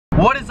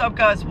What is up,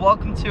 guys?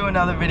 Welcome to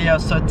another video.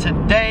 So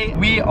today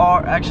we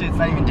are, actually it's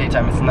not even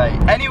daytime, it's night.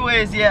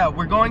 Anyways, yeah,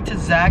 we're going to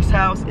Zach's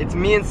house. It's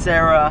me and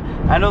Sarah.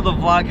 I know the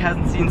vlog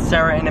hasn't seen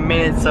Sarah in a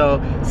minute, so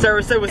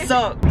Sarah, say what's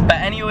up. But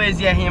anyways,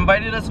 yeah, he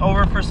invited us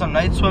over for some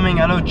night swimming.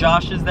 I know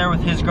Josh is there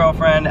with his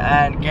girlfriend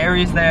and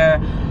Gary's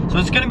there. So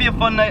it's gonna be a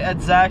fun night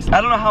at Zach's.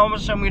 I don't know how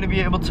much I'm gonna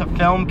be able to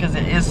film because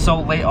it is so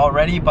late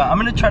already, but I'm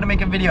gonna try to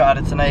make a video out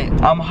of tonight.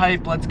 I'm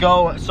hyped, let's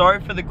go. Sorry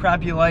for the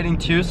crappy lighting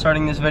too,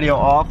 starting this video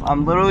off.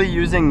 I'm literally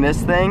using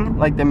this thing,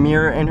 like the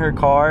mirror in her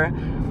car.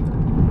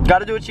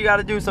 Gotta do what you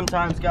gotta do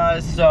sometimes,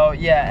 guys. So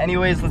yeah,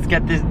 anyways, let's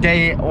get this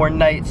day or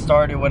night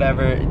started,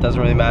 whatever. It doesn't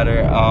really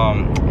matter,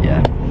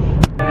 yeah.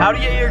 How to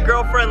get your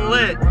girlfriend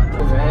lit?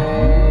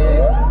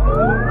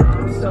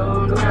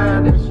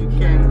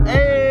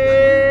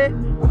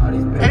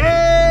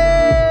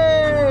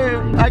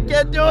 I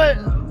can't do it.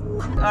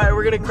 Alright,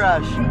 we're gonna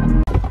crash.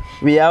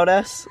 We out,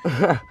 S?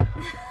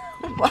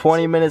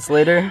 20 minutes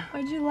later.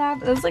 Why'd you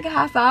laugh? It was like a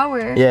half hour.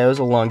 Yeah, it was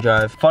a long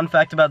drive. Fun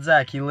fact about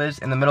Zach, he lives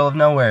in the middle of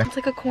nowhere. It's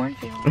like a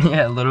cornfield.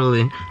 Yeah,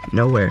 literally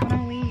nowhere.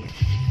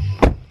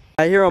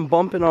 I hear him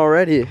bumping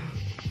already.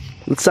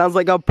 It sounds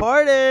like a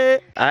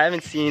party. I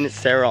haven't seen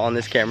Sarah on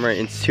this camera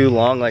in too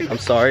long. Like, I'm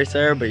sorry,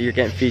 Sarah, but you're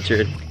getting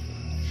featured.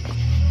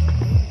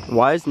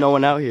 Why is no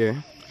one out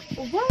here?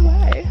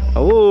 Why?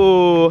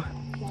 Oh.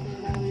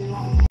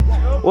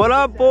 What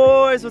up,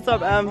 boys? What's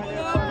up, Em?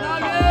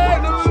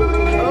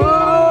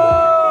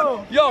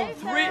 Oh. Yo,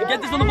 get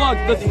this on the vlog.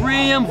 The 3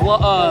 AM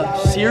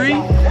Siri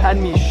had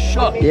me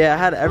shook. Yeah, I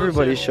had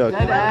everybody shook.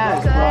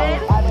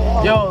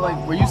 Yo,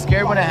 like, were you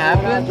scared when it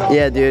happened?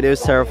 Yeah, dude, it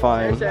was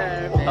terrifying.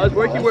 I was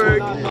work.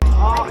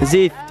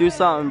 Zeeth, do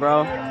something,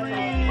 bro.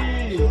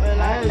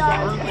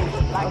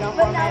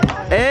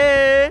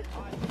 Hey!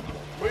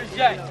 Where's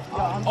Jay?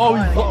 Oh,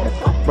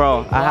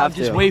 bro, I have to.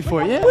 Just wait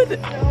for it. Yeah, with it.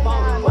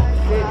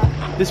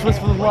 This was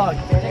for the vlog.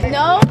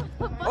 No.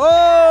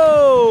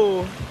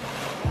 Oh!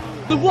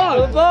 The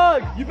vlog. The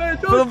vlog. You better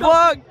do it. For the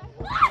vlog.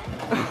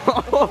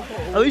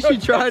 At least you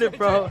tried it,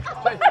 bro.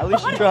 At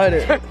least you tried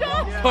it.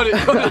 Put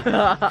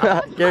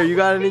it. Gary, you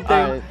got anything?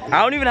 Right.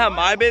 I don't even have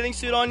my bathing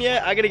suit on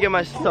yet. I gotta get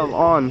my stuff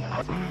on.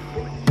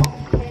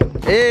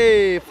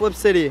 Hey, Flip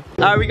City.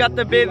 All right, we got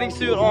the bathing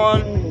suit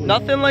on.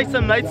 Nothing like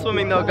some night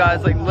swimming though,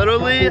 guys. Like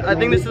literally, I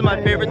think this is my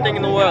favorite thing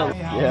in the world.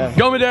 Yeah.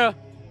 Go, Madera.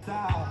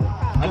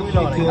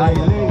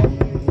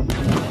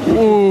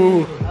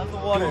 Ooh. How's the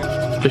water?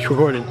 Just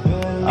recording. All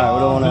right, we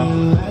don't wanna.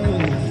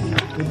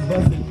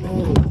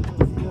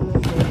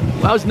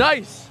 That was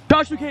nice.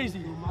 Josh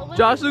Lucchese.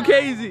 Josh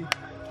Lucchese.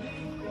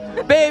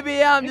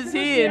 Baby, I'm just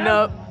heating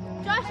up.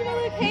 Josh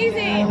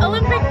Lucchese,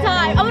 Olympic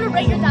dive. I'm gonna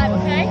rate your dive,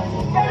 okay?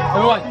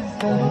 Everyone.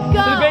 Go.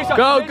 To the base shot.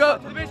 Go, To go.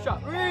 the base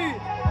shot.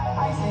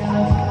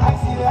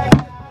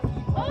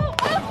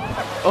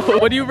 Oh.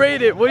 What do you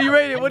rate it? What do you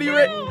rate it? What do you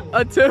rate?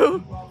 A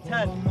 2?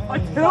 10. A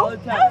 2? That was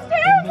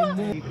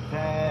terrible.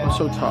 I'm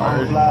so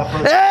tired.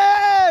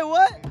 Hey,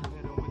 what?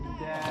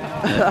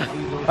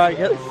 All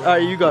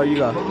right, you go, you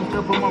go.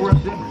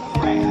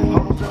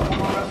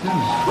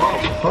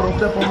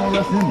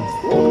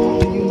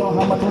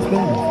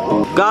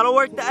 Gotta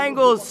work the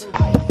angles.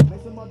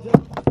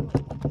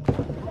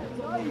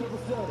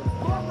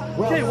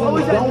 Okay, what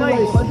was that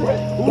nice? I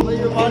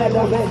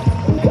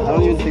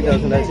don't even think that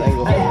was a nice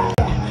angle.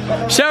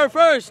 Sarah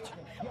first.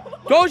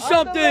 Go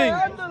something.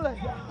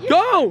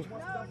 Go.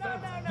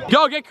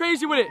 Go, get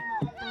crazy with it.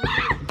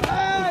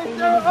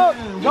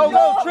 Go,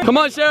 go. Come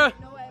on, Sarah.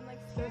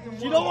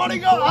 You don't want to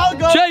go, I'll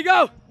go. Jay,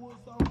 go.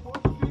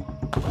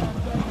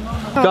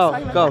 Go,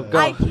 go, go.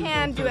 I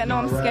can do it. No,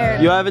 I'm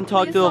scared. You haven't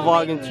talked to the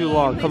vlog in too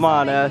long. Come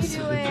on, S.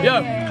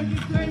 Yo.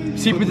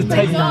 See with the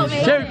tight.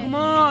 Jay, come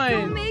on.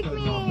 Don't make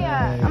me.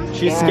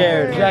 She's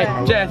scared. Jay,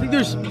 I think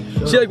there's,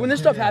 see, like when this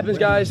stuff happens,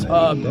 guys,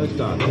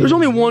 there's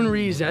only one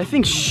reason. I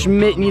think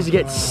Schmidt needs to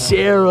get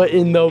Sarah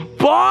in the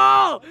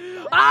ball.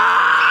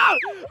 Ah!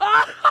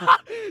 Ah!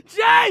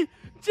 Jay,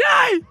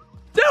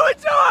 do it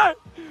to her.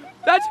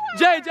 That's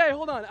Jay,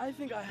 hold on. I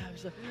think I have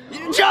some.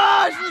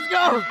 Josh, let's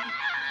go.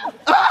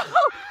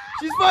 Oh,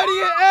 she's fighting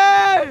it.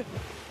 Hey!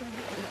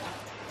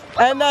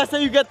 And that's how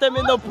you get them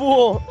in the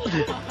pool.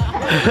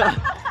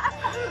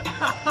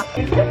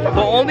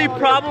 The only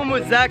problem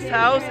with Zach's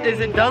house is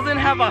it doesn't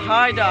have a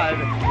high dive.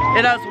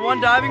 It has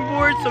one diving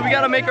board, so we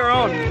gotta make our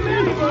own.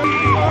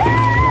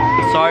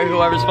 Sorry,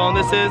 whoever's phone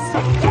this is.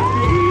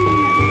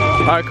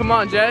 All right, come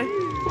on, Jay.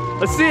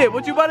 Let's see it.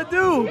 What you about to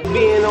do?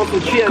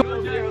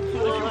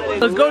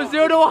 Let's go to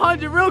 0 to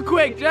 100 real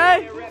quick,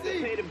 Jay.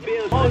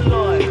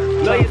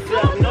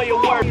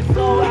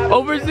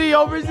 Over Z,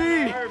 over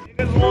Z.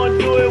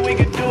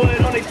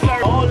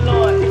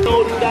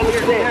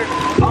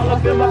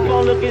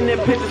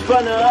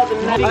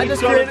 I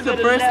just created the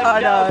first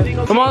high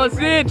dive. Come on, let's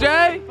see it,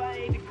 Jay.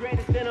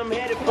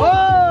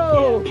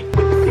 Oh!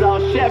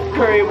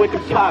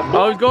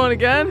 Oh, he's going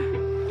again?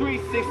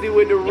 360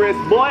 with the wrist,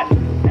 boy.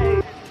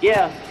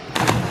 Yeah.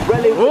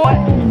 Really,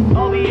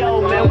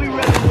 OVO, man, we really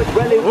with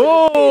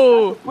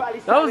Oh,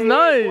 that was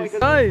nice.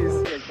 Nice.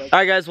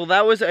 Alright guys, well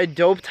that was a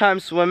dope time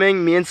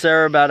swimming. Me and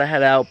Sarah are about to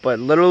head out, but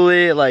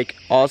literally like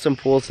awesome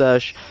pool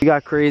sesh. We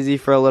got crazy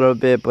for a little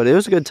bit, but it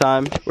was a good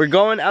time. We're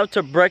going out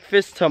to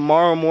breakfast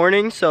tomorrow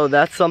morning, so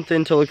that's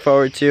something to look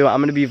forward to.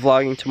 I'm gonna be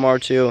vlogging tomorrow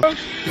too.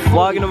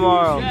 Vlogging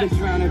tomorrow.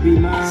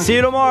 See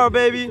you tomorrow,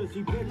 baby.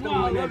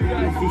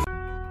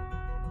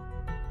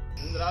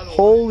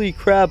 Holy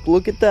crap,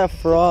 look at that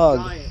frog.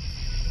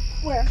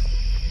 Where?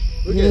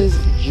 He is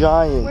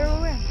giant. Where?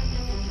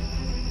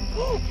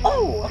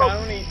 Oh! I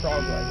don't eat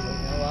frog legs, you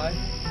know why?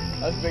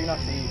 That's big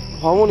enough to eat.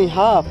 How won't he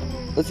hop?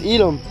 Let's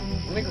eat him.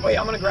 Wait,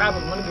 I'm gonna grab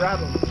him.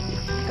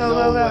 Go.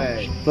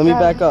 Let me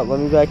back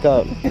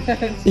up.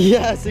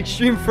 Yes,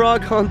 extreme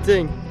frog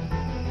hunting.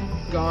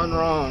 Gone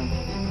wrong.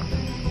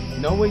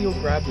 No way you'll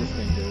grab this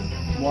thing, dude.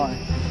 Why? I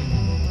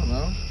don't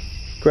know.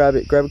 Grab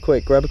it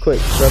quick. Oh!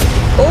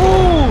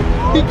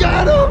 He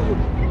got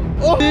him!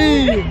 Oh!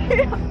 Hey.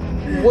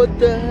 What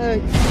the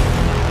heck?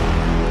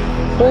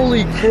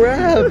 Holy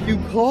crap, you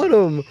caught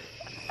him.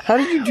 How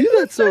did you do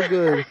that so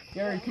good?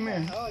 Gary, come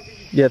here.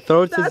 Yeah,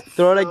 throw it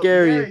at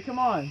Gary. Gary, come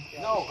on.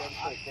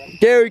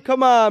 Gary,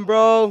 come on,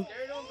 bro.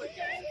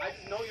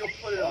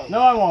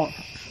 No, I won't.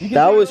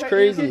 That was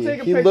crazy.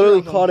 He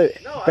literally caught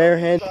it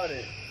barehanded.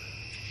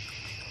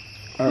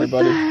 Alright,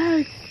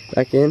 buddy.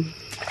 Back in.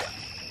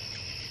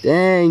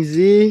 Dang,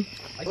 Z.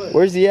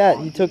 Where's he at?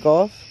 He took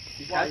off?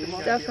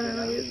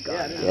 Definitely is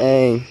gone.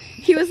 Dang.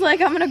 He was like,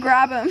 I'm gonna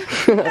grab him. 2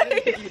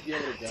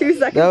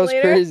 seconds That was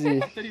later.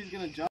 crazy.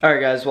 Alright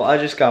guys, well I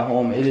just got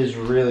home. It is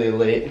really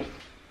late.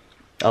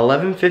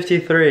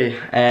 11:53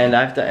 and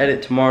I have to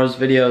edit tomorrow's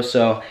video,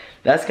 so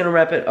that's gonna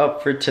wrap it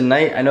up for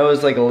tonight. I know it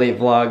was like a late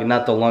vlog,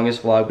 not the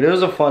longest vlog, but it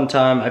was a fun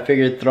time. I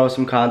figured throw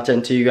some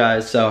content to you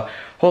guys, so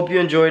hope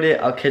you enjoyed it.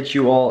 I'll catch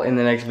you all in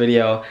the next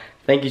video.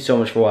 Thank you so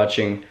much for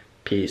watching.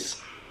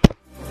 Peace.